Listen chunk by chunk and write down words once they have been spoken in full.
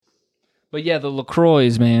But yeah, the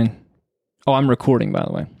LaCroix, man. Oh, I'm recording, by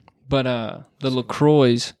the way. But the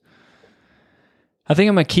LaCroix, I think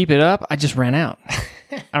I'm going to keep it up. I just ran out.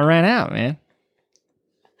 I ran out, man.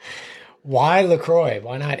 Why LaCroix?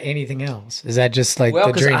 Why not anything else? Is that just like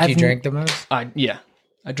the drink you drink the most? Yeah.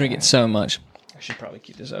 I drink it so much. I should probably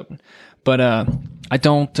keep this open. But I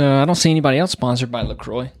don't see anybody else sponsored by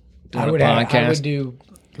LaCroix doing a podcast. I would do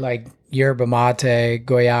like yerba mate,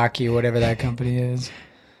 Goyaki, whatever that company is.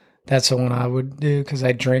 That's the one I would do because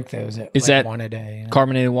I drink those at is that one a day. You know?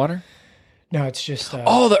 Carbonated water? No, it's just... the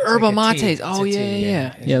yerba mates. Oh,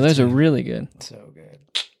 yeah. Yeah, those are really good. So good.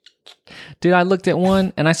 Dude, I looked at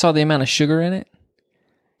one and I saw the amount of sugar in it.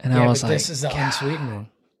 And I was like... this is the unsweetened one.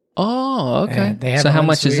 Oh, okay. They have so how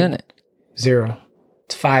much is in it? 0.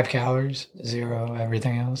 It's 5 calories, 0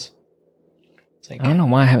 everything else. It's like, I don't know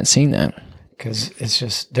why I haven't seen that. Because it's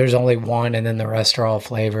just... There's only one and then the rest are all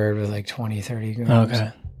flavored with like 20, 30 grams.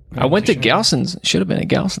 Okay. I went to Gelson's. Should have been at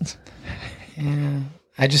Gelson's. Yeah.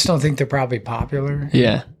 I just don't think they're probably popular.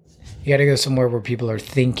 Yeah. You got to go somewhere where people are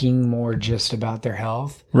thinking more just about their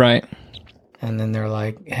health. Right. And then they're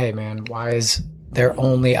like, hey, man, why is there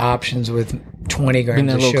only options with 20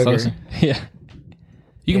 grams of sugar? Closer. Yeah.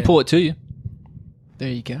 You can pull it to you. There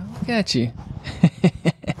you go. Look at you.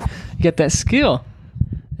 You got that skill.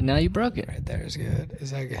 And now you broke it. Right there is good.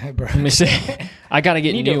 Is that good, bro? Let me see. I got to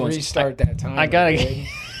get new ones. Restart that timer. I got to get...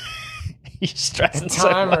 You're stressing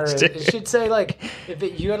so much, dude. It should say like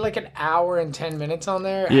if you had like an hour and 10 minutes on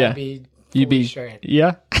there, yeah. You'd be straight.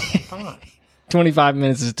 Yeah. Come on. 25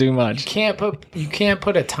 minutes is too much. You can't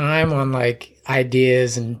put a time on like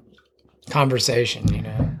ideas and conversation, you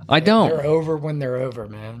know. I don't. They're over when they're over,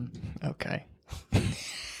 man. Okay.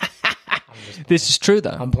 This is true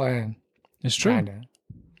though. I'm playing. It's true. Kinda.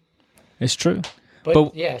 It's true.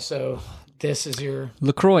 But yeah, so this is your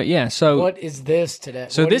LaCroix, yeah. So what is this today?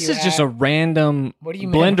 So this is just a random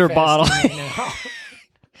blender bottle.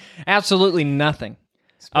 Absolutely nothing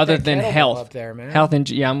other than health. Up there, man. Health and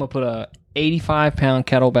I'm gonna put a 85-pound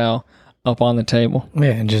kettlebell up on the table. Yeah,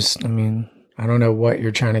 and just I don't know what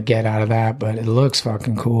you're trying to get out of that, but it looks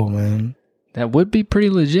fucking cool, man. That would be pretty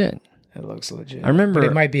legit. It looks legit. I remember but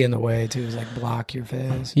it might be in the way too. It's like block your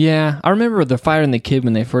face. Yeah, I remember the Fire and the Kid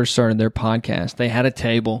when they first started their podcast. They had a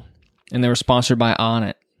table. And they were sponsored by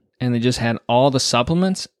Onnit. And they just had all the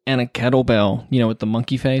supplements and a kettlebell, with the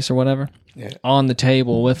monkey face or whatever, on the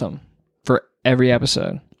table with them for every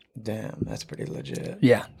episode. Damn, that's pretty legit.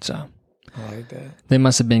 Yeah, so. I like that. They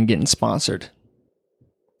must have been getting sponsored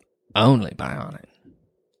only by Onnit.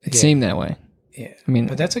 It seemed that way. Yeah.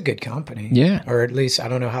 But that's a good company. Yeah. Or at least, I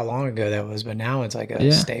don't know how long ago that was, but now it's like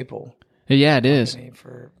a staple. Yeah, it is. Did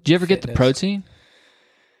you ever get the protein?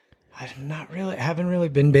 I'm not really. I haven't really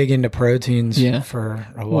been big into proteins for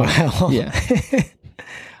a while. Yeah,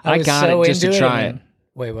 I got it just to try it.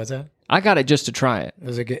 Wait, what's that? I got it just to try it.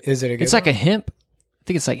 Is it a good? It's like a hemp. I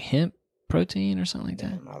think it's like hemp protein or something like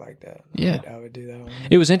that. I like that. Yeah, I would do that one.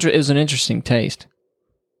 It was It was an interesting taste.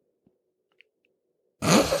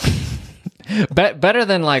 Better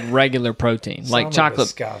than like regular protein, like chocolate.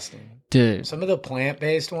 Disgusting, dude. Some of the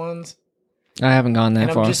plant-based ones. I haven't gone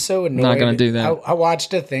that far. I'm just so annoyed. Not going to do that. I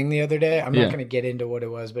watched a thing the other day. I'm not going to get into what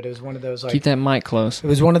it was, but it was one of those like... Keep that mic close. It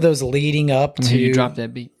was one of those leading up to... You drop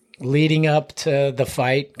that beat. Leading up to the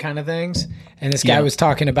fight kind of things. And this guy was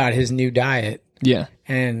talking about his new diet. Yeah.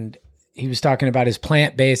 And he was talking about his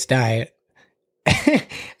plant-based diet.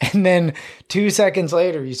 And then 2 seconds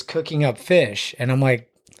later, he's cooking up fish. And I'm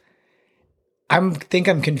like... I'm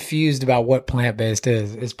confused about what plant-based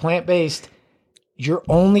is. Is plant-based... You're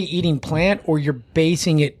only eating plant, or you're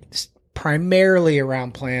basing it primarily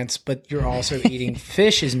around plants, but you're also eating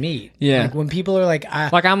fish as meat. Yeah. Like when people are like,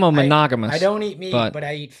 I'm a monogamous. I don't eat meat, but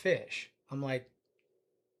I eat fish. I'm like,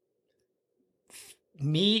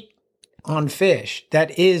 meat on fish.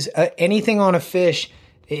 That is anything on a fish.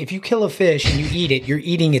 If you kill a fish and you eat it, you're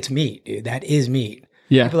eating its meat, dude. That is meat.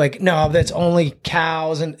 Yeah. People are like, no, that's only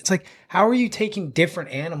cows. And it's like, how are you taking different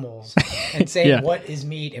animals and saying what is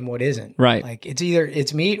meat and what isn't? Right. Like, it's either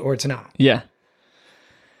it's meat or it's not. Yeah.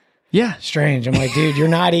 Yeah. Strange. I'm like, dude, you're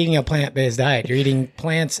not eating a plant-based diet. You're eating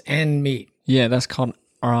plants and meat. Yeah, that's called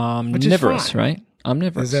omnivorous, right?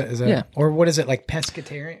 Omnivorous. Is that? Yeah. Or what is it, like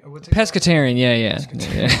pescatarian? Or what's it pescatarian, yeah.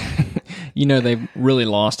 Pescatarian. They've really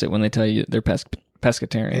lost it when they tell you they're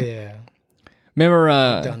pescatarian. Yeah. Remember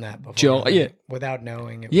done that before, Joel? Yeah, without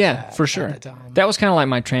knowing. It was for sure. That was kind of like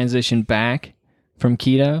my transition back from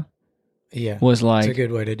keto. Yeah, was like it's a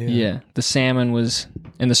good way to do it. Yeah, the salmon was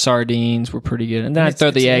and the sardines were pretty good, and then I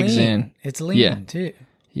throw the eggs in. It's lean too.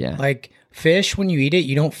 Yeah, like fish when you eat it,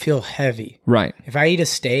 you don't feel heavy. Right. If I eat a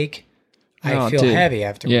steak, I feel dude. heavy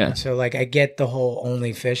afterwards. Yeah. So like I get the whole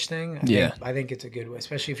only fish thing. I think it's a good way,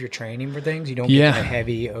 especially if you're training for things. You don't get that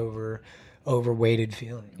heavy, overweighted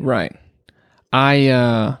feeling. Right.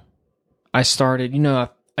 I started,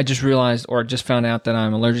 I just realized or just found out that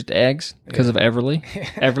I'm allergic to eggs because of Everly.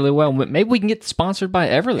 Everlywell. Maybe we can get sponsored by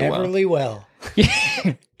Everlywell.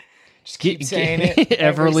 Everlywell. Just keep saying it.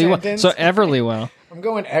 Everlywell. So Everlywell. I'm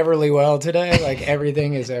going Everlywell today. Like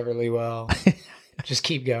everything is Everlywell. Just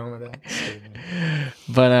keep going with that.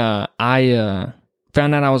 But I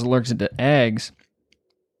found out I was allergic to eggs.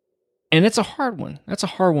 And it's a hard one. That's a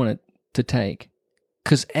hard one to take.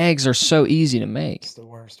 Because eggs are so easy to make. It's the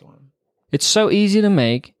worst one. It's so easy to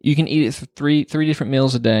make. You can eat it for three different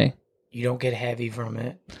meals a day. You don't get heavy from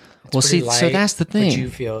it. Well, see, so that's the thing.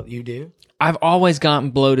 But you do? I've always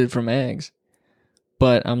gotten bloated from eggs.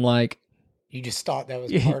 But I'm like... You just thought that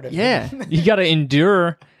was part of it. Yeah. You got to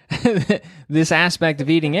endure this aspect of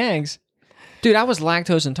eating eggs. Dude, I was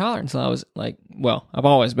lactose intolerant until I was like... Well, I've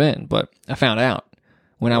always been, but I found out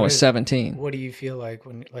when I was 17. What do you feel like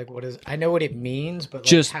when... Like, what is... I know what it means, but like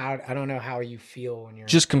just how... I don't know how you feel when you're...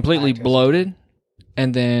 Just completely bloated.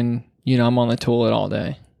 And then, I'm on the toilet all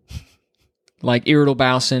day. Like irritable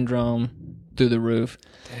bowel syndrome through the roof.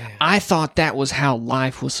 Damn. I thought that was how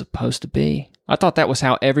life was supposed to be. I thought that was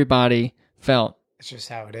how everybody felt. It's just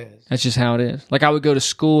how it is. That's just how it is. Like I would go to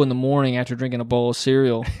school in the morning after drinking a bowl of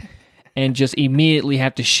cereal and just immediately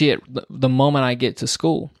have to shit the moment I get to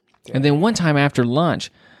school. Damn. And then one time after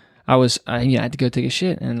lunch, I had to go take a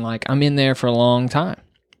shit, and like I'm in there for a long time.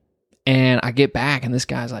 And I get back and this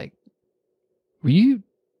guy's like, "Were you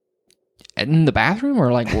in the bathroom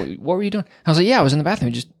or like what were you doing?" I was like, "Yeah, I was in the bathroom.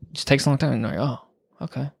 It just takes a long time." And they're like, "Oh,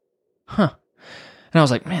 okay. Huh." And I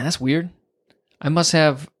was like, "Man, that's weird. I must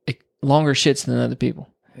have longer shits than other people."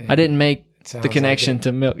 Yeah. I didn't make the connection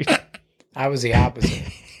to milk. I was the opposite.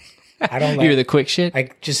 I don't like... You're the quick shit?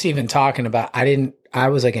 Like, just even talking about... I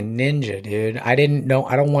was like a ninja, dude. I didn't know...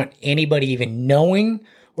 I don't want anybody even knowing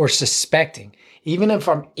or suspecting. Even if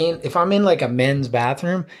I'm in like a men's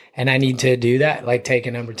bathroom and I need to do that, like take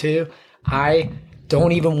a number 2, I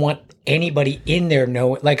don't even want anybody in there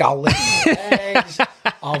knowing. Like, I'll lift my legs,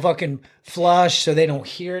 I'll fucking flush so they don't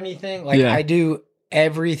hear anything. Like, I do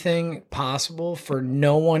everything possible for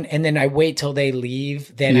no one, and then I wait till they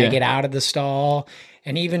leave. Then I get out of the stall,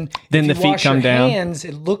 and even then if the feet come down. Hands,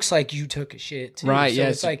 it looks like you took a shit too. Right? So yeah.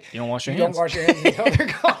 it's like you don't wash your hands. Don't wash your hands until they're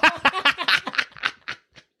gone.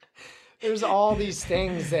 There's all these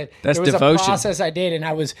things that that's there was devotion. A process I did,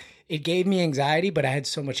 and it gave me anxiety, but I had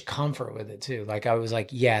so much comfort with it too. Like I was like,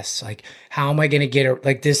 yes, like how am I going to get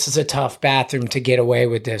like this is a tough bathroom to get away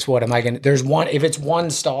with this. What am I going to? There's one if it's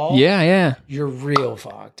one stall. Yeah. You're real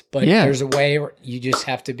fucked. But there's a way where you just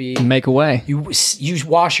have to be make a way. You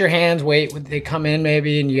wash your hands. Wait, they come in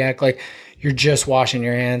maybe, and you act like you're just washing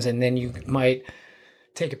your hands, and then you might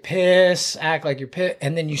take a piss, act like you're pissed,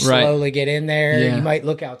 and then you slowly get in there. Yeah. You might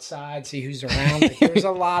look outside, see who's around. Like, there's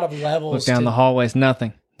a lot of levels. Look down the hallways,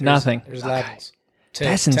 nothing. There's levels.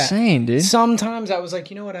 That's insane, dude. Sometimes I was like,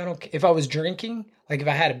 you know what? I don't. If I was drinking, like if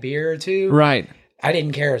I had a beer or two, right? I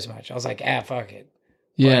didn't care as much. I was like, fuck it.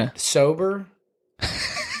 Yeah. But sober.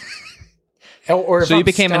 Or if so you I'm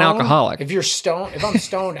became stoned, an alcoholic. If I'm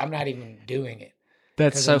stoned, I'm not even doing it.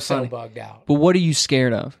 That's so I'm funny. So bugged out. But what are you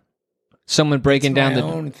scared of? Someone breaking down the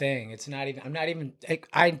own thing. It's not even. I'm not even.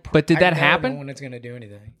 But did that happen? No one is going to do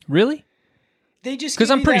anything. Really? They just because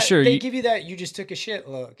I'm pretty sure they give you that you just took a shit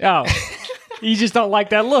look. Oh, you just don't like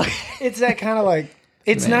that look. It's that kind of like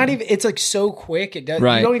it's not even. It's like so quick. It does.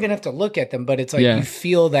 Right. You don't even have to look at them, but it's like you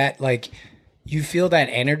feel that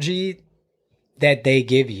energy that they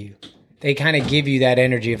give you. They kind of give you that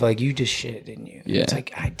energy of like you just shit, didn't you? Yeah. It's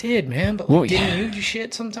like I did, man, but like, didn't you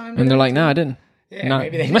shit sometime? And they're like, no, I didn't. Yeah,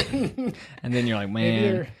 maybe they didn't. And then you're like,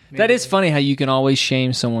 man, maybe that is funny how you can always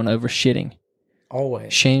shame someone over shitting.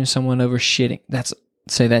 Always shame someone over shitting.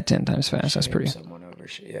 Say that 10 times fast. That's pretty. Someone over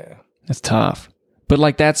shit. Yeah, that's tough. But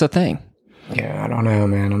like that's a thing. Yeah, I don't know,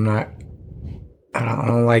 man. I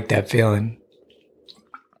don't like that feeling.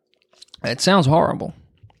 It sounds horrible.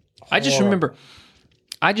 I just remember.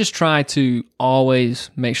 I just try to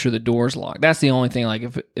always make sure the door's locked. That's the only thing. Like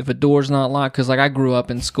if a door's not locked, because like I grew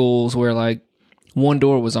up in schools where like one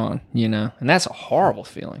door was on, and that's a horrible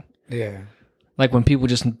feeling. Yeah. Like when people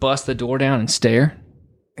just bust the door down and stare.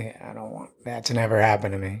 Yeah, I don't want that to never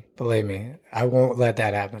happen to me. Believe me, I won't let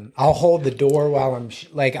that happen. I'll hold the door while I'm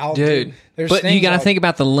Dude, but you got to think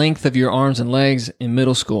about the length of your arms and legs in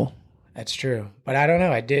middle school. That's true, but I don't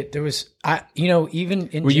know. Even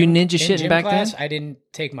in you ninja shitting back class, then? I didn't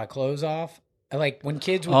take my clothes off. Like when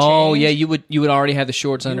kids would change. Oh yeah, you would already have the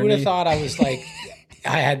shorts underneath. You would have thought I was like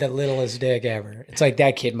I had the littlest dick ever. It's like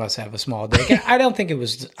that kid must have a small dick. And I don't think it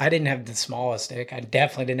was. I didn't have the smallest dick. I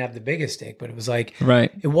definitely didn't have the biggest dick. But it was like,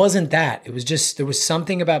 right. It wasn't that. It was just there was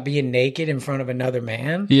something about being naked in front of another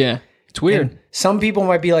man. Yeah, it's weird. And some people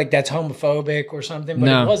might be like that's homophobic or something, but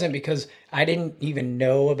it wasn't because I didn't even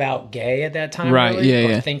know about gay at that time. Right?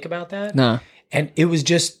 Really, or think about that. No. And it was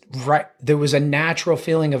just right. There was a natural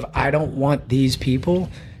feeling of I don't want these people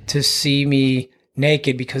to see me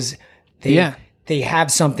naked because they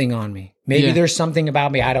have something on me. Maybe there's something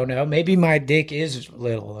about me I don't know. Maybe my dick is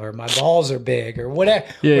little or my balls are big or whatever.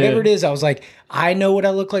 Whatever it is, I was like, I know what I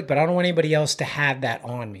look like, but I don't want anybody else to have that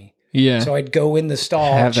on me. Yeah. So I'd go in the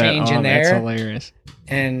stall, change in there. That's hilarious.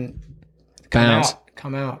 And Bounce.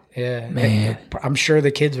 Come out. Yeah. Man. I'm sure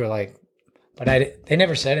the kids were like, but they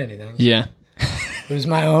never said anything. Yeah. It was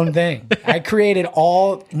my own thing. I created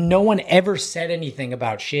no one ever said anything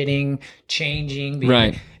about shitting, changing.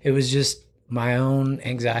 Right. It was just my own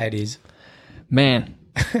anxieties. Man.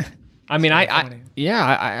 I mean,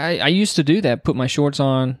 I used to do that. Put my shorts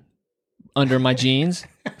on under my jeans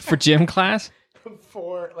for gym class.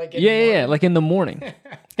 Like in the morning.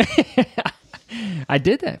 I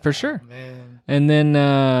did that for sure. Oh, man. And then,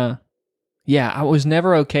 I was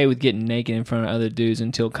never okay with getting naked in front of other dudes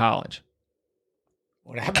until college.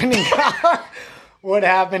 What happened in college? What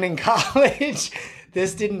happened in college?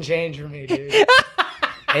 This didn't change for me, dude.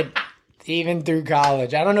 Even through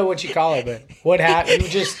college, I don't know what you call it, but what happened?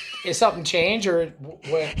 Is something changed, or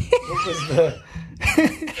what was the?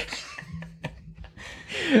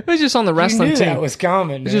 It was just on the wrestling you knew team. That was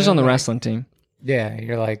coming. It was just on the wrestling team. Yeah,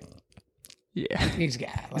 you're like, yeah, these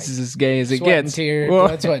guys. Like, this is as gay as it sweat gets. And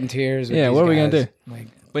blood, sweat, and tears. Yeah, what are we gonna do? Like,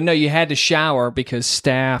 but no, you had to shower because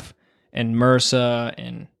staph and MRSA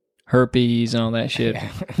and herpes and all that shit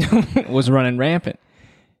was running rampant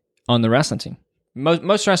on the wrestling team.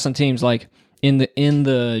 Most wrestling teams, like in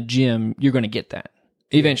the gym, you're going to get that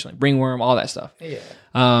eventually. Ringworm, all that stuff. Yeah.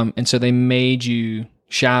 And so they made you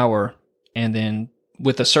shower, and then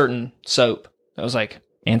with a certain soap that was like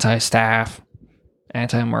anti-staph,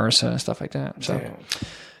 anti-MRSA, stuff like that. So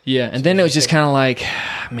yeah, and then it was just kind of like,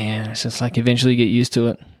 man, it's just like eventually you get used to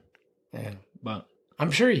it. Yeah. But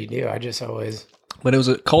I'm sure you do. I just always. But it was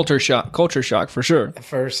a culture shock for sure. The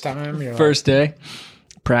first time, first day,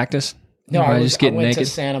 practice. No, I went naked to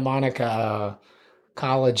Santa Monica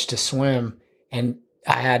College to swim, and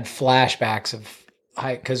I had flashbacks of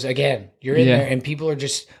because again, you're in there, and people are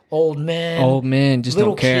just old men, just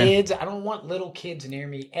little don't care. Kids. I don't want little kids near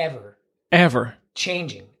me ever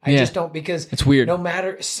changing. I just don't because it's weird. No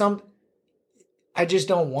matter I just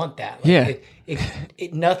don't want that. Like,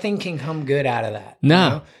 nothing can come good out of that. No. You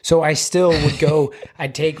know? So I still would go,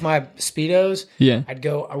 I'd take my Speedos. Yeah. I'd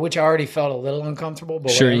go, which I already felt a little uncomfortable,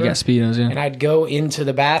 but sure, whatever. You got Speedos, yeah. And I'd go into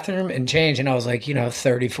the bathroom and change. And I was like,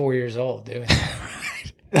 34 years old doing that.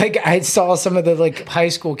 Like I saw some of the like high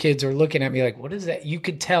school kids are looking at me like, what is that? You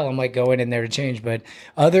could tell I'm like going in there to change, but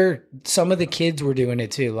some of the kids were doing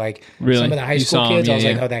it too. Like some of the high school kids, I was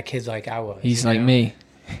like, oh, that kid's like I was. He's like me.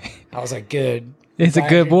 I was like, good. It's a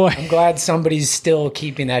good boy. I'm glad somebody's still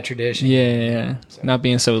keeping that tradition. Yeah. So, not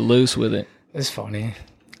being so loose with it. It's funny.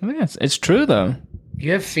 I mean, it's true though.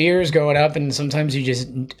 You have fears going up, and sometimes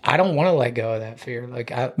I don't want to let go of that fear.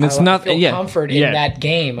 Like I feel comfort in that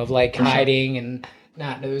game of like hiding and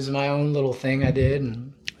not. It was my own little thing I did,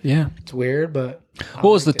 and it's weird. But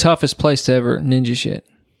what was the toughest place to ever ninja shit?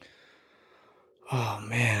 Oh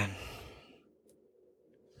man.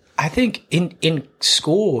 I think in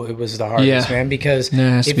school it was the hardest, man, because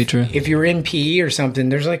if you're in PE or something,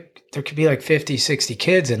 there could be like 50, 60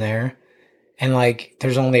 kids in there, and like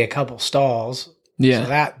there's only a couple stalls.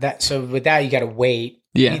 Yeah. So with that you got to wait.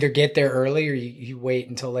 Yeah. You either get there early or you wait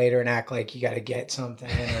until later and act like you got to get something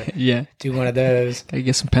or do one of those. Gotta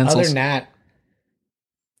get some pencils. Other than that,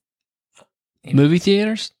 movie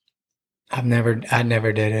theaters? I never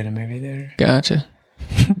did it in a movie theater. Gotcha.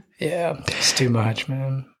 Yeah, it's too much,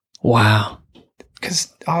 man. Wow.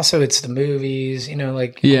 Because also it's the movies, I'm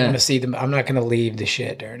going to see them. I'm not going to leave the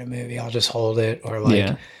shit during a movie. I'll just hold it or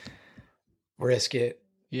risk it.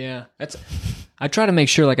 Yeah. I try to make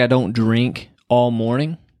sure like I don't drink all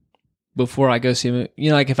morning before I go see a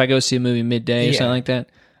movie. Like if I go see a movie midday or something like that,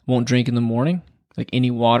 I won't drink in the morning, like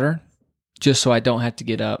any water, just so I don't have to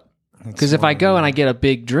get up. Because if I go and I get a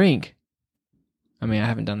big drink, I mean, I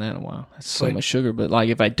haven't done that in a while. That's so much sugar. But like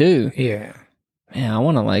if I do, man, I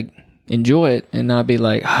want to like enjoy it and not be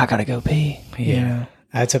like, I gotta go pee. Yeah.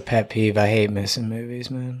 That's a pet peeve. I hate missing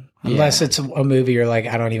movies, man. Unless it's a movie you're like,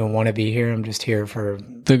 I don't even want to be here. I'm just here for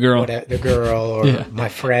the girl. Or my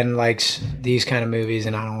friend likes these kind of movies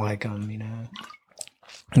and I don't like them,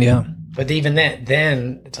 Yeah. But even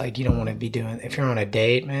then it's like you don't want to be doing, if you're on a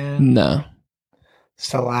date, man. No.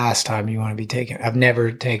 It's the last time you want to be taking. I've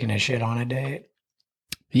never taken a shit on a date.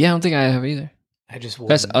 Yeah, I don't think I have either. I just wouldn't.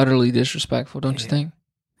 That's utterly disrespectful, don't you think?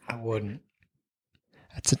 I wouldn't.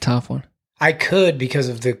 That's a tough one. I could because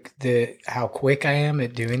of the how quick I am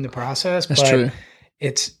at doing the process. That's true.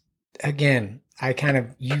 It's, again, I kind of,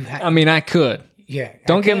 I could. Yeah.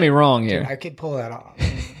 Don't get me wrong here. Dude, I could pull that off.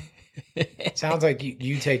 It sounds like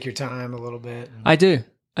you take your time a little bit. I do.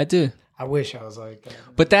 I wish I was like that.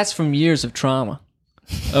 But that's from years of trauma.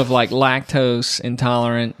 Of like lactose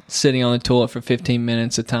intolerant, sitting on the toilet for 15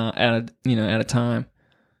 minutes at a time.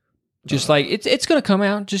 Just like it's gonna come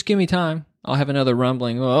out. Just give me time. I'll have another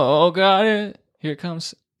rumbling. Oh God, here it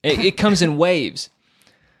comes. It comes in waves.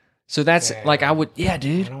 So that's like I would. Yeah,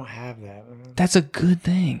 dude. I don't have that. Man. That's a good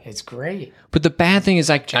thing. It's great. But the bad thing is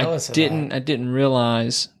I didn't. I didn't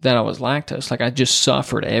realize that I was lactose. Like I just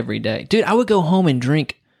suffered every day, dude. I would go home and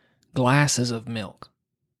drink glasses of milk.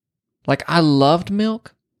 Like, I loved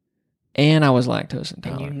milk, and I was lactose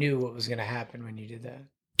intolerant. And you knew what was going to happen when you did that.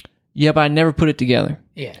 Yeah, but I never put it together.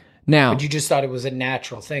 Yeah. Now, but you just thought it was a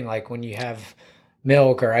natural thing. Like, when you have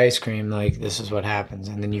milk or ice cream, like, this is what happens.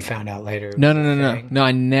 And then you found out later. No. No,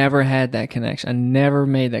 I never had that connection. I never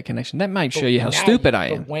made that connection. That might show you how stupid I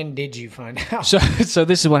am. But when did you find out? So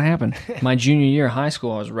this is what happened. My junior year of high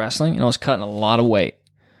school, I was wrestling, and I was cutting a lot of weight.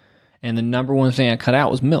 And the number one thing I cut out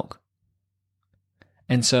was milk.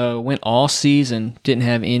 And so went all season, didn't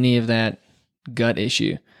have any of that gut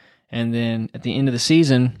issue. And then at the end of the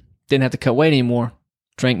season, didn't have to cut weight anymore,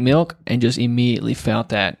 drank milk, and just immediately felt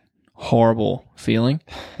that horrible feeling.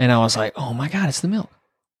 And I was like, oh my God, it's the milk.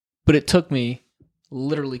 But it took me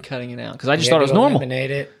literally cutting it out because I just thought it was normal.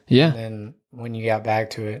 Eliminate it. Yeah. And then when you got back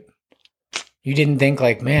to it, you didn't think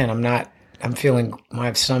like, man,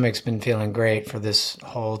 my stomach's been feeling great for this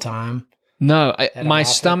whole time. No, my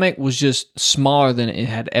stomach was just smaller than it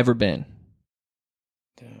had ever been.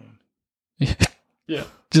 Yeah.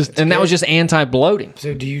 That was just anti-bloating.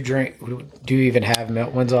 So do you even have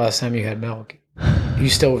milk? When's the last time you had milk? You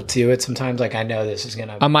still do it sometimes? Like, I know this is going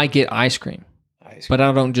to... I might get ice cream, but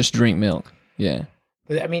I don't just drink milk. Yeah.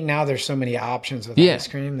 But I mean, now there's so many options with ice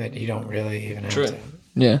cream that you don't really even have to.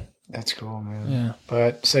 Yeah. That's cool, man. Yeah.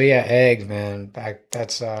 But, so yeah, eggs, man. That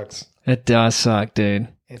sucks. It does suck, dude.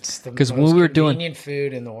 It's the most convenient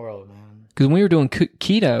food in the world, man. Because when we were doing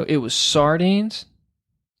keto, it was sardines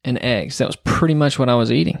and eggs. That was pretty much what I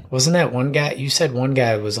was eating. Wasn't that one guy? You said one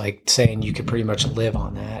guy was like saying you could pretty much live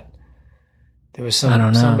on that. There was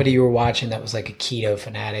somebody you were watching that was like a keto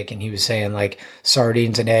fanatic, and he was saying like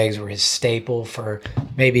sardines and eggs were his staple for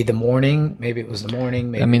maybe the morning. Maybe it was the morning.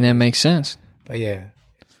 Maybe. I mean, that makes sense. But yeah,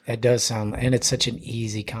 that does sound, and it's such an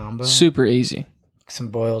easy combo. Super easy. Some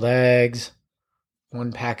boiled eggs.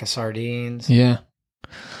 1 pack of sardines. Yeah.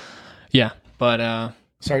 Yeah. But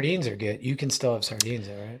sardines are good. You can still have sardines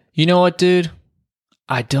though, right? You know what, dude?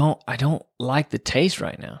 I don't like the taste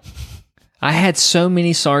right now. I had so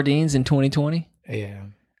many sardines in 2020. Yeah.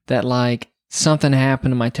 That like something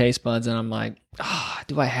happened to my taste buds and I'm like,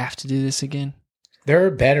 do I have to do this again? There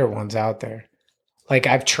are better ones out there. Like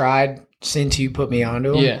I've tried since you put me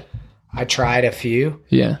onto them. Yeah. I tried a few.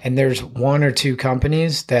 Yeah. And there's 1 or 2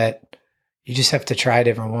 companies that you just have to try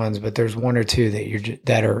different ones, but there's 1 or 2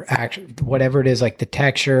 that are actually whatever it is, like the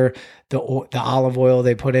texture, the olive oil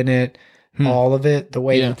they put in it, all of it, the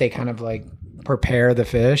way that they kind of like prepare the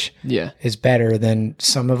fish, is better than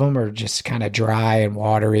some of them are just kind of dry and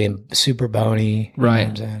watery and super bony.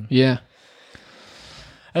 Right. Yeah.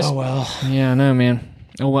 Oh well. Yeah, I know, man.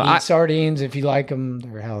 Oh well. Sardines, if you like them,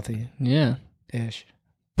 they're healthy. Yeah. Ish.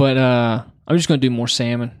 But I'm just gonna do more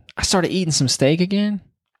salmon. I started eating some steak again.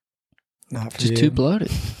 Not for just too bloated.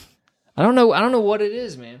 I don't know what it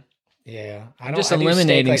is, man. Yeah, I'm just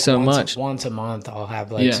eliminating so much. Once a month, I'll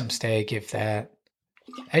have like some steak, if that.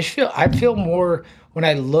 I feel more when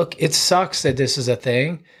I look. It sucks that this is a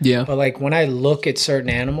thing. Yeah. But like when I look at certain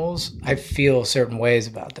animals, I feel certain ways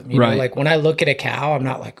about them. You know, like when I look at a cow, I'm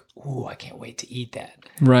not like, ooh, I can't wait to eat that.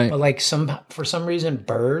 Right. But like for some reason,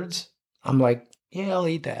 birds, I'm like, yeah, I'll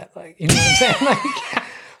eat that. Like, you know what I'm saying?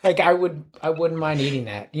 Like I wouldn't mind eating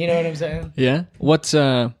that. You know what I'm saying? Yeah. What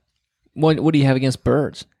do you have against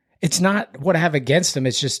birds? It's not what I have against them.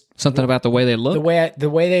 It's just something about the way they look. The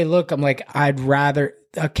way they look, I'm like, I'd rather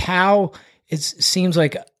a cow. It seems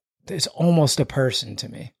like it's almost a person to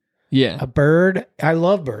me. Yeah. A bird. I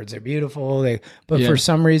love birds. They're beautiful. But for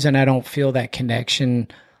some reason, I don't feel that connection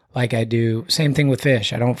like I do. Same thing with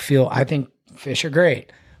fish. I think fish are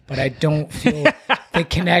great, but I don't feel the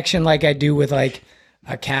connection like I do with like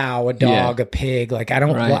a cow, a dog, a pig. Like I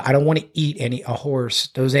don't want to eat a horse.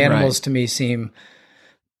 Those animals to me seem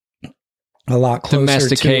a lot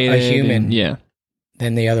closer to a human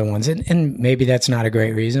than the other ones. And maybe that's not a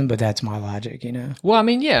great reason, but that's my logic, you know? Well, I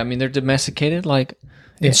mean, they're domesticated. Like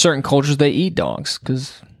in certain cultures, they eat dogs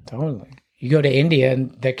Totally. You go to India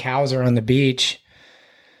and the cows are on the beach.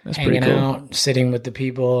 That's hanging cool. out, sitting with the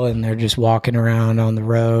people, and they're just walking around on the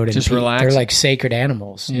road. And just relax. They're like sacred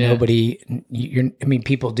animals. Yeah.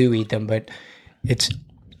 People do eat them, but it's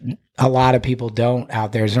a lot of people don't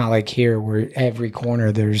out there. It's not like here where every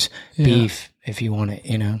corner there's beef if you want it,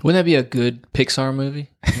 you know. Wouldn't that be a good Pixar movie?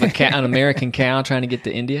 An American cow trying to get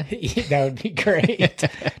to India? That would be great.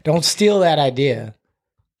 Don't steal that idea.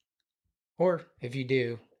 Or if you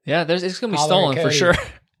do. Yeah, it's going to be stolen for sure.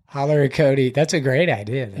 Holler at Cody. That's a great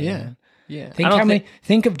idea. Though, man. Yeah.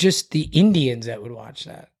 Think of just the Indians that would watch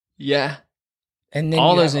that. Yeah. And then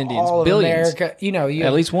all those Indians, all billions. Of America, you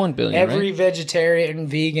at least 1 billion. Every vegetarian,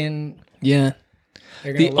 vegan. Yeah.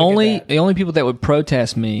 The only people that would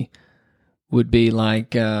protest me would be like,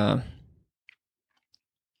 the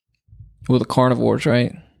carnivores,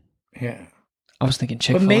 right? Yeah. I was thinking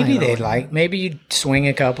Chick-fil-A. But maybe you'd swing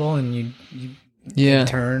a couple and you'd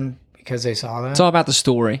turn. Because they saw that? It's all about the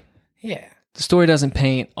story. Yeah. The story doesn't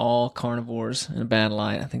paint all carnivores in a bad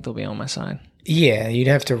light. I think they'll be on my side. Yeah, you'd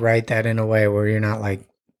have to write that in a way where you're not like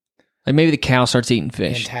maybe the cow starts eating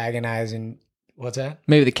fish. Antagonizing. What's that?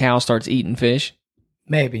 Maybe the cow starts eating fish.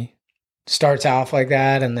 Maybe. Starts off like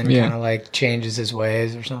that and then kind of like changes his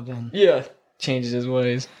ways or something. Yeah. Changes his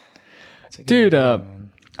ways. Dude, I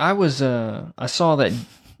saw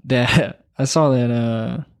that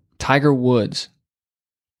Tiger Woods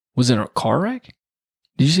was in a car wreck.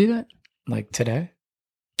 Did you see that? Like today?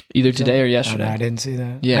 Either today or yesterday. Oh, no, I didn't see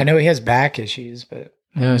that. Yeah. I know he has back issues, but...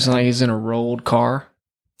 Yeah, it's like he's in a rolled car.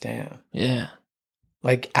 Damn. Yeah.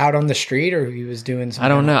 Like out on the street or he was doing something? I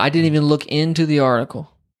don't know. I didn't even look into the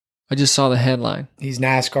article. I just saw the headline. He's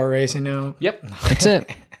NASCAR racing now? Yep. That's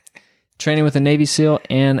it. Training with a Navy SEAL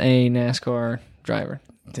and a NASCAR driver.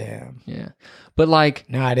 Damn. Yeah. But like...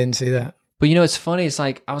 No, I didn't see that. But you know, it's funny. It's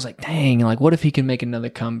like, I was like, dang, like, what if he can make another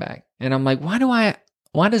comeback? And I'm like, why do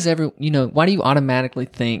you automatically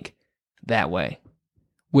think that way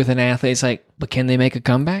with an athlete? It's like, but can they make a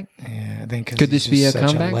comeback? Yeah, I think could this be a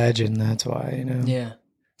comeback? A legend, that's why, you know. Yeah.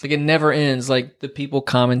 It's like it never ends. Like the people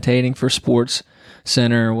commentating for Sports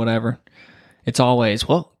Center or whatever. It's always,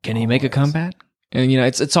 well, can he make a comeback? And you know,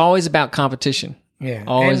 it's always about competition. Yeah.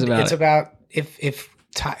 Always and about it's about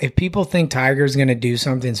if people think Tiger's going to do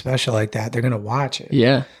something special like that, they're going to watch it.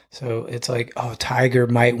 Yeah. So it's like, oh, Tiger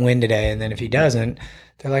might win today. And then if he doesn't,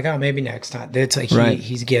 they're like, oh, maybe next time. It's like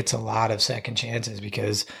he gets a lot of second chances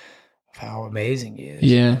because of how amazing he is.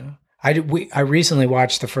 Yeah. You know? I recently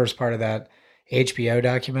watched the first part of that HBO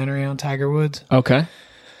documentary on Tiger Woods. Okay.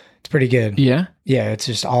 It's pretty good. Yeah. Yeah. It's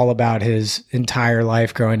just all about his entire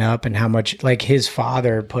life growing up and how much like his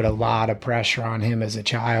father put a lot of pressure on him as a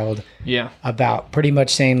child. Yeah. About pretty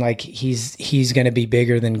much saying like he's going to be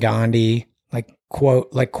bigger than Gandhi.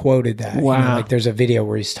 Quoted that. Wow. You know, like there's a video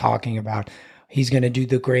where he's talking about he's going to do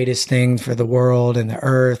the greatest thing for the world and the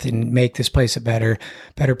earth and make this place a better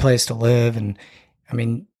place to live. And I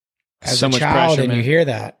mean, as so a much child, pressure, and man. you hear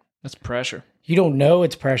that, that's pressure. You don't know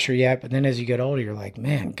it's pressure yet, but then as you get older, you're like,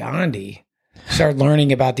 man, Gandhi. Start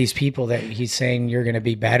learning about these people that he's saying you're going to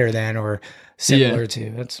be better than or similar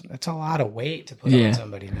to. That's a lot of weight to put on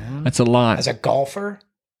somebody, man. That's a lot. As a golfer,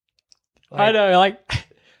 I know. Like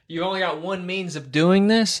you only got one means of doing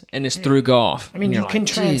this, and it's through golf. I mean, you can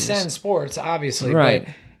transcend sports, obviously, right?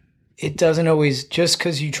 But it doesn't always. Just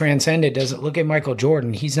because you transcend it doesn't. Look at Michael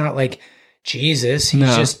Jordan. He's not like Jesus.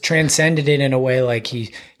 He's just transcended it in a way like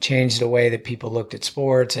he changed the way that people looked at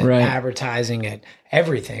sports and advertising and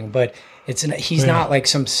everything. But he's not like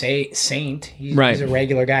some saint. He's a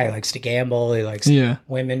regular guy. He likes to gamble. He likes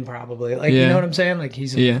women probably. Like, you know what I'm saying? Like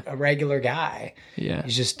he's a regular guy. Yeah.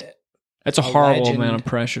 He's just that's a horrible amount of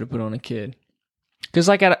pressure to put on a kid. Because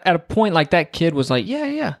like at a point like that kid was like,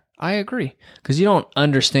 yeah, I agree. Because you don't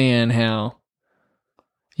understand how,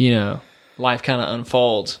 life kind of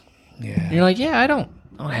unfolds. Yeah. And you're like, yeah, I don't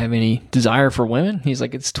have any desire for women. He's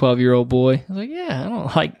like, it's 12-year-old boy. I was like, yeah, I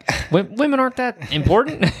don't like women aren't that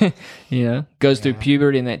important. Goes through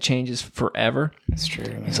puberty and that changes forever. That's true.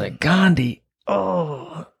 Man. He's like, Gandhi.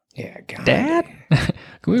 Oh, yeah, Gandhi. Dad.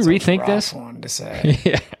 Can we rethink this? One to say.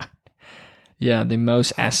 Yeah, the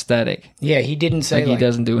most aesthetic. Yeah, he didn't say he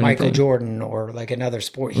doesn't do Michael anything. Jordan or like another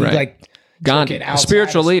sport. He like Gandhi, took it outside a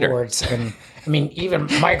spiritual leader. Sports. And I mean, even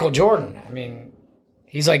Michael Jordan. I mean.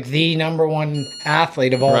 He's like the number one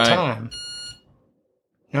athlete of all time.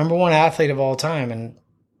 Number one athlete of all time. And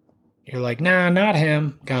you're like, nah, not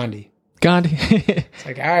him, Gandhi. It's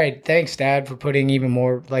Like, all right, thanks, Dad, for putting even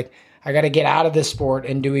more. Like, I got to get out of this sport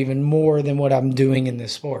and do even more than what I'm doing in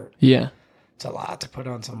this sport. Yeah. It's a lot to put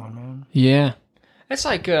on someone, man. Yeah. That's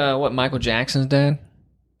like what Michael Jackson's dad?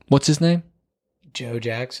 What's his name? Joe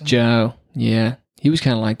Jackson. Joe. Yeah. He was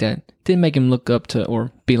kind of like that. Didn't make him look up to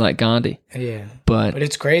or be like Gandhi. Yeah. But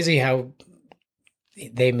it's crazy how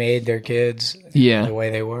they made their kids the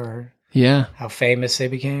way they were. Yeah. How famous they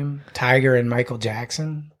became. Tiger and Michael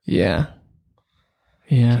Jackson. Yeah.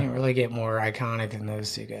 Yeah. Can't really get more iconic than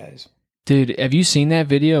those two guys. Dude, have you seen that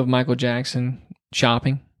video of Michael Jackson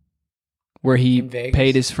shopping? Where he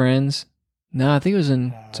paid his friends? No, I think it was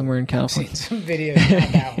in somewhere in California. I've seen some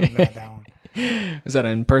videos. Not that one. Was that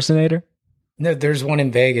an impersonator? No, there's one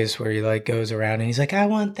in Vegas where he like goes around and he's like, I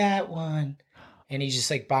want that one. And he's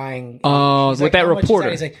just like buying. Oh, with like, that reporter.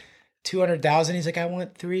 He's like, 200,000. He's like, I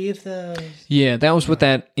want 3 of those. Yeah, that was with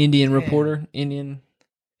that Indian reporter. Indian.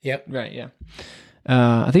 Yep. Right, yeah.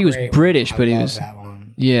 I think he was British, but he was. That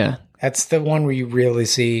one. Yeah. That's the one where you really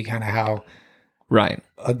see kind of how. Right.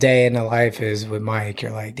 A day in the life is with Mike.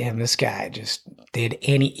 You're like, damn, this guy just did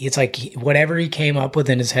it's like whatever he came up with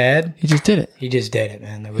in his head. He just did it. He just did it,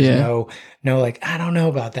 man. There was no like, I don't know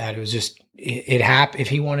about that. It was just, it happened. If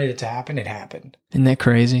he wanted it to happen, it happened. Isn't that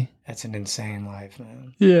crazy? That's an insane life,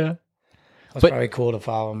 man. Yeah. It's probably cool to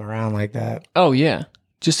follow him around like that. Oh, yeah.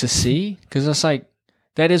 Just to see. Because it's like,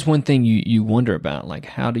 that is one thing you wonder about. Like,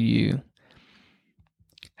 how do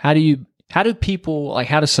people, like,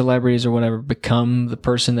 how do celebrities or whatever become the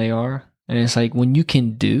person they are? And it's like, when you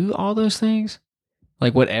can do all those things,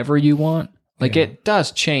 like whatever you want, like it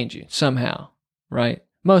does change you somehow, right?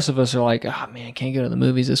 Most of us are like, oh man, can't go to the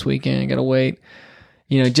movies this weekend, gotta wait.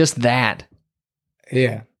 You know, just that.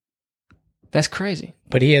 Yeah. That's crazy.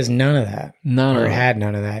 But he has none of that. Had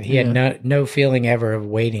none of that. He had no feeling ever of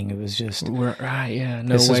waiting. It was just, right, yeah.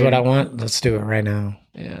 No this is what I want. Let's do it right now.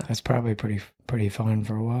 Yeah. That's probably pretty fun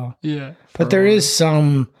for a while. Yeah. But there is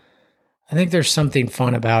I think there's something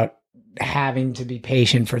fun about having to be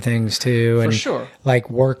patient for things too. And for sure. Like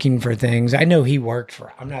working for things. I know he worked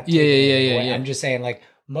for, I'm not. Yeah. I'm just saying, like,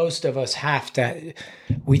 most of us have to,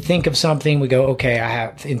 we think of something, we go,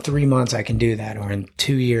 okay, in 3 months I can do that, or in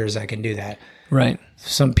 2 years I can do that. Right.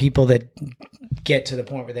 Some people that get to the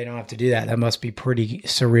point where they don't have to do that, that must be pretty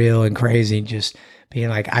surreal and crazy. Just being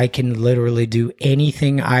like, I can literally do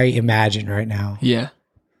anything I imagine right now. Yeah.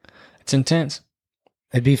 It's intense.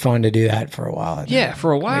 It'd be fun to do that for a while. Yeah,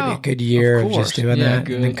 for a while. Maybe a good year of just doing that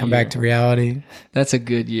and then come back to reality. That's a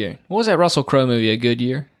good year. What was that Russell Crowe movie, A Good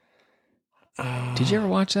Year? Did you ever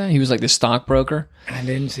watch that? He was like the stockbroker. I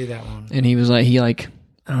didn't see that one. And he was like,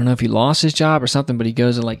 I don't know if he lost his job or something, but he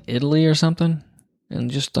goes to like Italy or something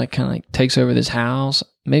and just like kind of like takes over this house.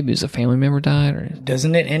 Maybe it's a family member died, or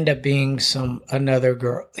doesn't it end up being another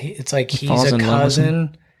girl? It's like he's a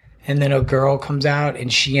cousin, and then a girl comes out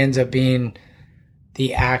and she ends up being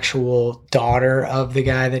the actual daughter of the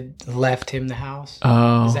guy that left him the house.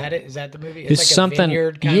 Oh, is that it? Is that the movie? It's like something.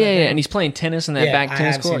 Yeah, and he's playing tennis in that back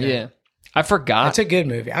tennis court. Yeah, I forgot. It's a good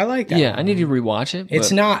movie. I like that. Yeah, I need to rewatch it.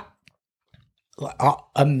 It's not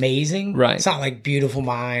amazing, right? It's not like Beautiful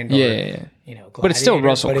Mind. Or, you know, but it's still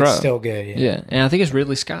Russell Crowe. But it's still good. Yeah, and I think it's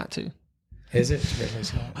Ridley Scott too. Is it Ridley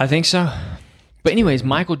Scott? I think so. But anyways,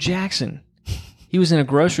 Michael Jackson, he was in a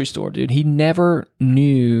grocery store, dude. He never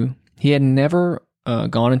knew. He had never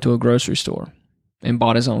gone into a grocery store and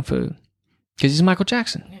bought his own food because he's Michael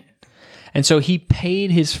Jackson. Yeah. And so he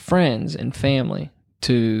paid his friends and family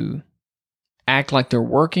to act like they're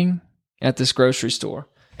working at this grocery store.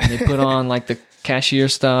 And they put on like the cashier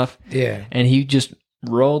stuff. Yeah. And he just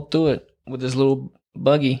rolled through it with his little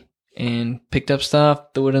buggy and picked up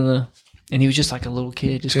stuff, threw it in the... And he was just like a little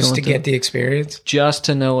kid. Just to get the experience? Just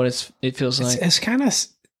to know what it feels like. It's kind of...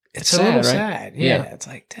 It's a sad, little sad. Yeah. It's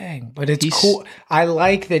like, dang. But it's cool. I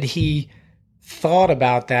like that he thought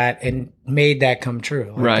about that and made that come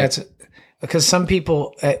true. Like right. Because some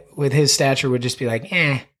people with his stature would just be like,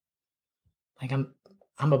 like I'm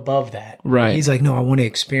above that. Right. He's like, no, I want to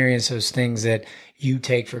experience those things that you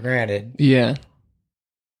take for granted. Yeah.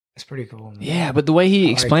 It's pretty cool. Man. Yeah, but the way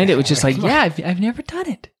he explained it was just like, I've never done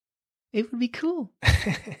it. It would be cool.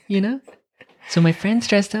 You know? So my friends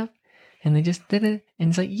dressed up and they just did it. And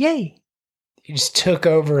it's like, yay. You just took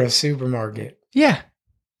over a supermarket. Yeah.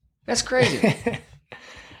 That's crazy.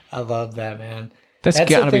 I love that, man. That's the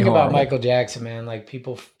thing hard, about Michael Jackson, man. Like,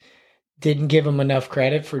 people didn't give him enough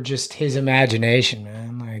credit for just his imagination,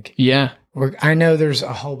 man. Like, yeah. I know there's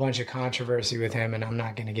a whole bunch of controversy with him, and I'm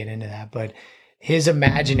not going to get into that, but his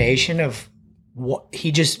imagination of what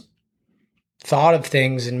he just thought of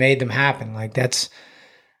things and made them happen. Like, that's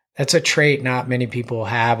That's a trait not many people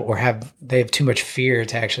have, or they have too much fear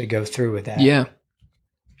to actually go through with that. Yeah.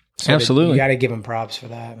 So absolutely. You got to give them props for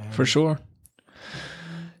that, man. For sure.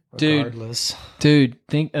 Regardless. Dude,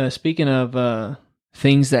 speaking of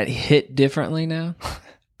things that hit differently now,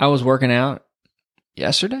 I was working out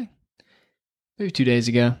yesterday, maybe 2 days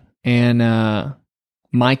ago, and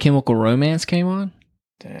My Chemical Romance came on.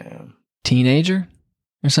 Damn. Teenager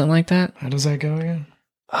or something like that. How does that go again?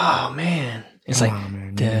 Oh, man. It's Come like... on,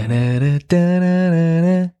 man.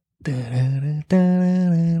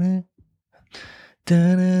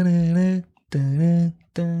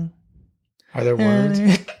 Are there words?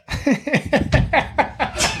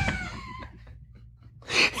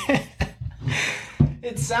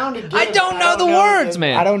 It sounded good. I don't know the words,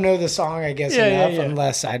 man. I don't know the song, I guess, enough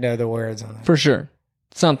unless I know the words on it. For sure.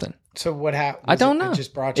 Something. So what happened? I don't know. It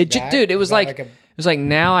just brought you back? Dude, it was like it was like,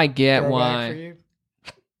 now I get why.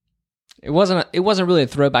 It wasn't really a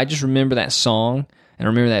throwback. I just remember that song and I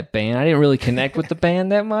remember that band. I didn't really connect with the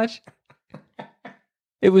band that much.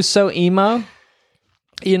 It was so emo,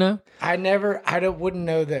 you know? wouldn't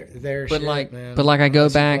know their but shit, like, man. But like I go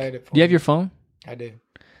back. Do you have your phone? I do.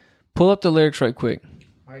 Pull up the lyrics right quick.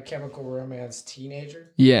 My Chemical Romance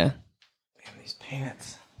Teenager? Yeah. Damn, these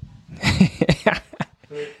pants.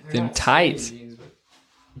 Them tights.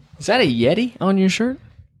 Is that a Yeti on your shirt?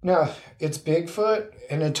 No, it's Bigfoot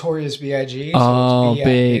and Notorious B.I.G. Oh, it's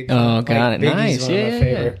big. Bigfoot. Oh, got it. Biggie's Nice. One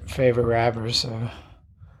of my favorite rappers. So.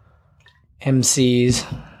 MCs,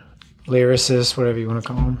 lyricists, whatever you want to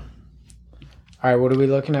call them. All right, what are we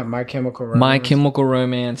looking at? My Chemical Romance? My Chemical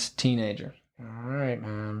Romance Teenager. All right,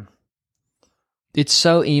 man. It's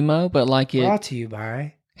so emo, but like it... Brought to you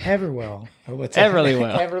by Everwell. Oh, what's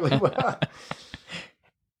Everlywell. Everlywell.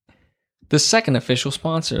 The second official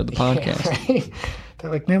sponsor of the podcast. Yeah, right? They're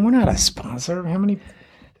like, man, we're not a sponsor.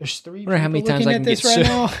 There's 3 people how many times looking I at can this get right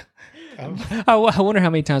sued. now. I wonder how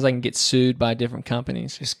many times I can get sued by different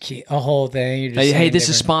companies. Just keep a whole thing. You're just Hey, saying this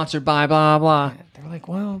is sponsored by blah, blah. They're like,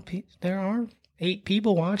 well, there are 8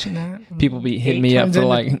 people watching that. People be hitting me up for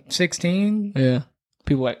like 16. Yeah.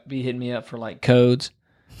 People be hitting me up for like codes.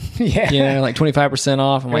 Yeah. You know, like 25%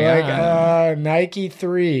 off. I'm like, Nike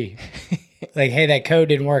 3. Like, hey, that code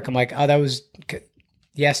didn't work. I'm like, oh, that was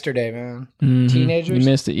yesterday, man. Mm-hmm. Teenagers? You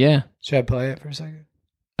missed it, yeah. Should I play it for a second?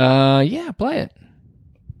 Yeah, play it.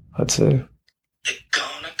 Let's see. They're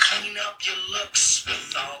gonna clean up your looks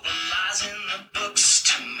with all the lies in the books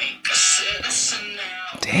to make a citizen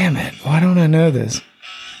now. Damn it. Why don't I know this?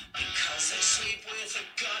 Because they sleep with a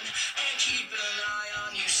gun and keep an eye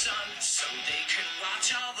on you, son, so they can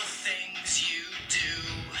watch all the things you do.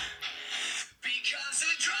 Because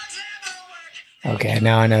the drugs never work. Okay,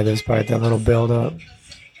 now I know this part, that little build up.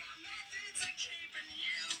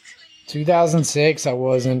 2006, I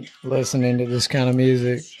wasn't listening to this kind of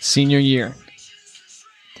music. Senior year.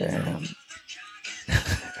 Damn.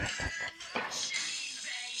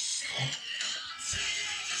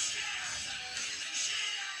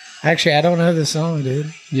 Actually, I don't know this song,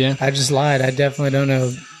 dude. Yeah. I just lied. I definitely don't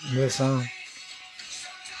know this song.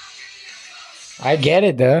 I get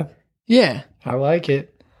it, though. Yeah. I like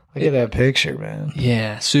it. Look at that picture, man.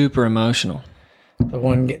 Yeah, super emotional.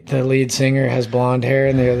 The lead singer has blonde hair,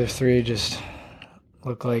 and the other 3 just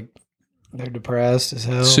look like they're depressed as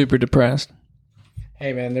hell. Super depressed.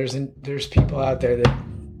 Hey, man, there's people out there that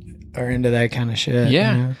are into that kind of shit.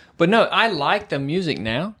 Yeah. You know? But no, I like the music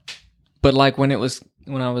now. But like when I was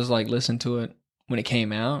like listening to it when it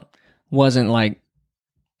came out, wasn't like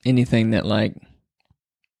anything that like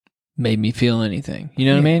made me feel anything. You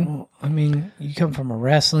know what I mean? Well, I mean, you come from a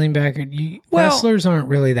wrestling background. Wrestlers aren't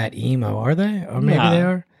really that emo, are they? Or maybe they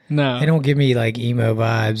are. No. They don't give me like emo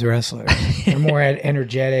vibes, wrestlers. They're more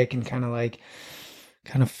energetic and kind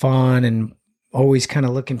of fun and always kind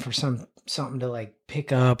of looking for something to like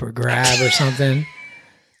pick up or grab or something.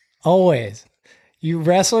 Always. You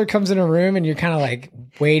wrestler comes in a room and you're kind of like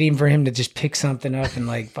waiting for him to just pick something up and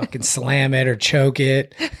like fucking slam it or choke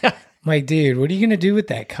it. I'm like, dude, what are you going to do with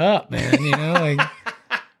that cup, man? You know,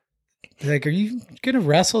 like, are you going to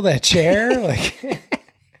wrestle that chair? Like,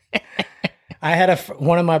 I had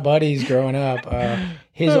one of my buddies growing up,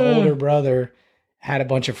 his older brother had a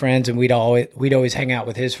bunch of friends and we'd always hang out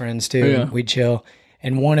with his friends too. Yeah. We'd chill.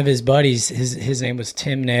 And one of his buddies, his name was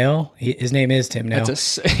Tim Nail. His name is Tim Nail.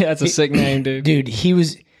 That's a sick name, dude. Dude,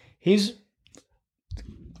 he's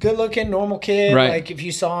good looking, normal kid. Right. Like if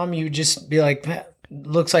you saw him, you'd just be like,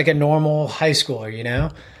 looks like a normal high schooler, you know?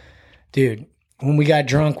 Dude, when we got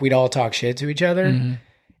drunk, we'd all talk shit to each other. Mm-hmm.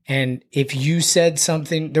 And if you said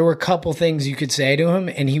something, there were a couple things you could say to him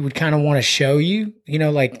and he would kind of want to show you, you know,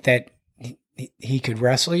 like that he could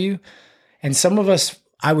wrestle you. And some of us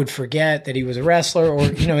I would forget that he was a wrestler, or,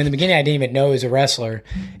 you know, in the beginning, I didn't even know he was a wrestler.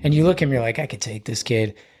 And you look at him, you're like, I could take this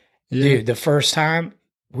kid. Yeah. Dude, the first time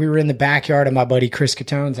we were in the backyard of my buddy Chris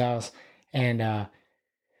Catone's house, and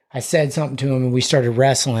I said something to him, and we started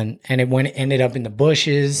wrestling, and it ended up in the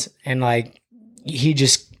bushes, and like, he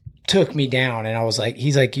just took me down, and I was like,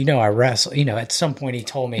 he's like, you know, I wrestle, you know, at some point he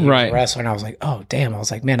told me he was a wrestler, and I was like, oh, damn. I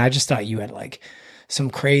was like, man, I just thought you had like some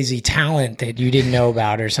crazy talent that you didn't know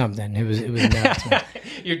about or something. It was nuts.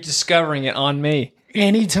 You're discovering it on me.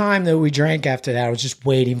 Anytime that we drank after that, I was just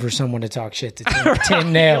waiting for someone to talk shit to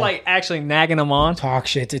Tim Nail. You're like actually nagging him on. Talk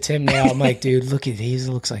shit to Tim Nail. I'm like, dude, look at he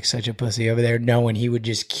looks like such a pussy over there, knowing he would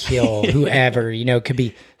just kill whoever, you know, could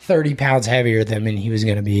be 30 pounds heavier than him, and he was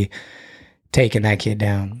going to be taking that kid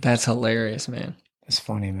down. That's hilarious, man. It's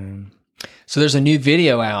funny, man. So there's a new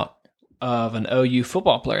video out of an OU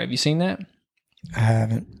football player. Have you seen that? I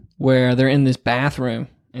haven't. Where they're in this bathroom,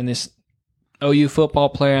 and this OU football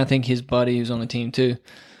player, I think his buddy who's on the team too,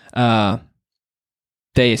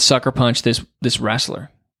 they sucker punch this wrestler,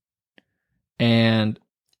 and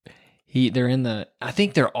they're in the. I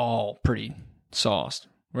think they're all pretty sauced,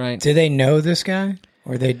 right? Do they know this guy,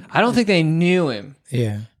 or they? I don't think they knew him.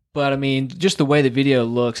 Yeah, but I mean, just the way the video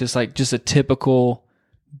looks, it's like just a typical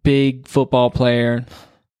big football player,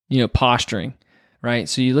 you know, posturing. Right,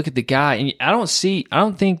 so you look at the guy, and I don't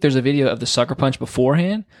think there's a video of the sucker punch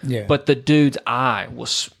beforehand. Yeah. But the dude's eye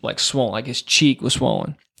was like swollen, like his cheek was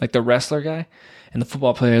swollen, like the wrestler guy, and the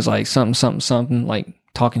football player is like something, like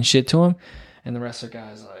talking shit to him, and the wrestler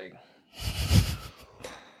guy's like,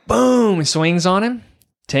 boom, and swings on him,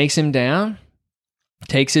 takes him down,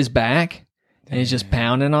 takes his back, and he's just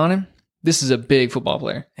pounding on him. This is a big football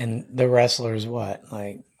player, and the wrestler's what,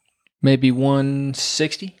 like maybe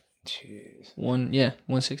 160. Jeez.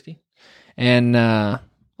 160, and on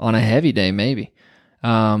a heavy day maybe,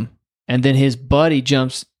 and then his buddy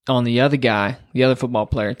jumps on the other guy, the other football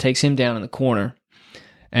player, takes him down in the corner,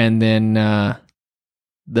 and then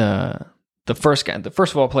the first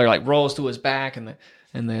football player like rolls to his back, and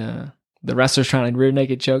the wrestler's trying to rear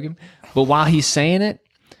naked choke him, but while he's saying it,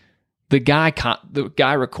 the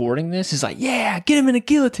guy recording this is like, yeah, get him in a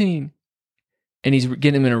guillotine, and he's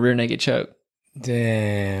getting him in a rear naked choke.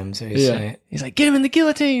 Damn. So he's like, get him in the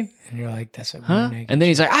guillotine. And you're like, that's a rear naked And then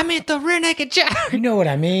he's like, I meant the rear naked choke. You know what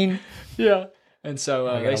I mean? Yeah. And so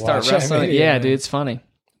they start wrestling. Yeah, dude, it's funny.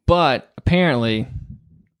 But apparently,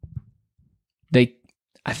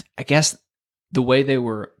 I guess the way they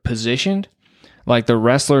were positioned, like the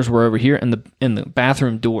wrestlers were over here and the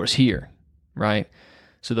bathroom doors here, right?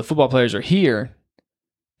 So the football players are here.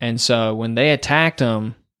 And so when they attacked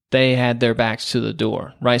them, they had their backs to the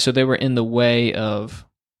door, right? So they were in the way of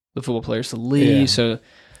the football players to leave. Yeah. So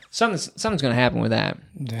something's going to happen with that.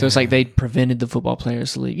 Damn. So it's like they prevented the football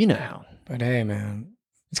players to leave. You know how. But hey, man,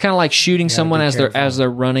 it's kind of like shooting someone as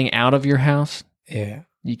they're running out of your house. Yeah,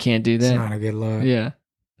 you can't do that. It's not a good look. Yeah,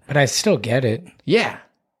 but I still get it. Yeah,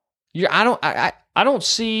 I don't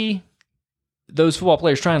see those football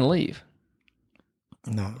players trying to leave.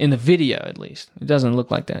 No, in the video at least, it doesn't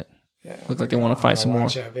look like that. Yeah, look like they want to fight some more.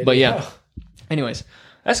 But yeah. Anyways,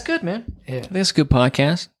 that's good, man. Yeah. I think that's a good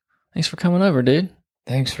podcast. Thanks for coming over, dude.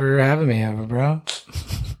 Thanks for having me over, bro.